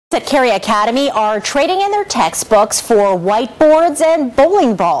At Cary Academy are trading in their textbooks for whiteboards and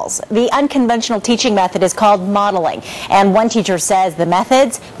bowling balls. The unconventional teaching method is called modeling, and one teacher says the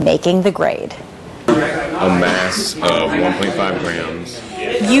method's making the grade. A mass of 1.5 grams.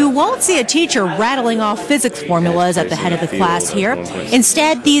 You won't see a teacher rattling off physics formulas at the head of the class here.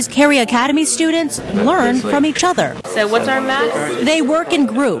 Instead, these Cary Academy students learn from each other. So what's our math? They work in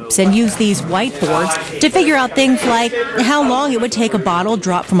groups and use these whiteboards to figure out things like how long it would take a bottle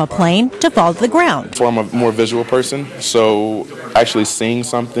dropped from a plane to fall to the ground. I'm a more visual person, so actually seeing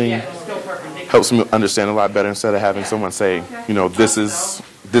something helps me understand a lot better instead of having someone say, you know,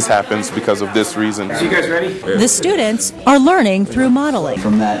 this happens because of this reason. So you guys ready? The students are learning through modeling.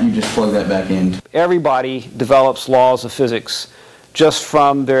 From that, you just plug that back in. Everybody develops laws of physics just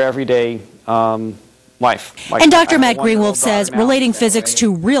from their everyday life. And Dr. Matt Greenwolfe says relating physics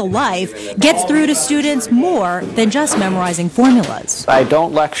to real life gets through to students more than just memorizing formulas. I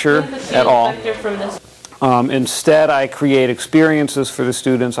don't lecture at all. Instead, I create experiences for the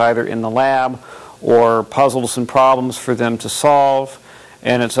students either in the lab or puzzles and problems for them to solve.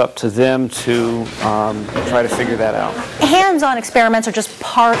 And it's up to them to try to figure that out. Hands-on experiments are just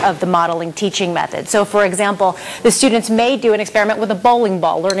part of the modeling teaching method. So, for example, the students may do an experiment with a bowling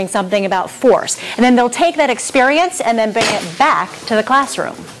ball, learning something about force. And then they'll take that experience and then bring it back to the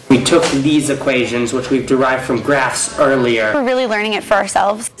classroom. We took these equations, which we've derived from graphs earlier. We're really learning it for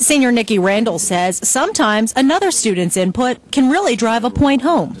ourselves. Senior Nikki Randall says sometimes another student's input can really drive a point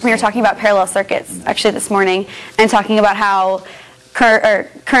home. We were talking about parallel circuits actually this morning and talking about how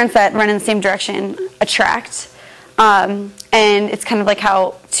currents that run in the same direction attract. And it's kind of like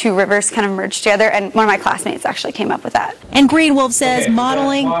how two rivers kind of merge together, and one of my classmates actually came up with that. And Greenwolfe says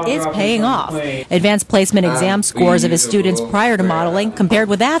modeling is paying off. Advanced placement exam scores of his students prior to modeling compared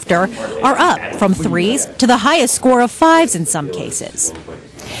with after are up from 3s to the highest score of 5s in some cases.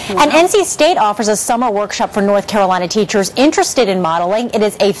 And NC State offers a summer workshop for North Carolina teachers interested in modeling. It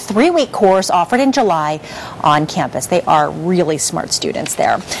is a 3-week course offered in July on campus. They are really smart students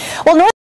there. Well,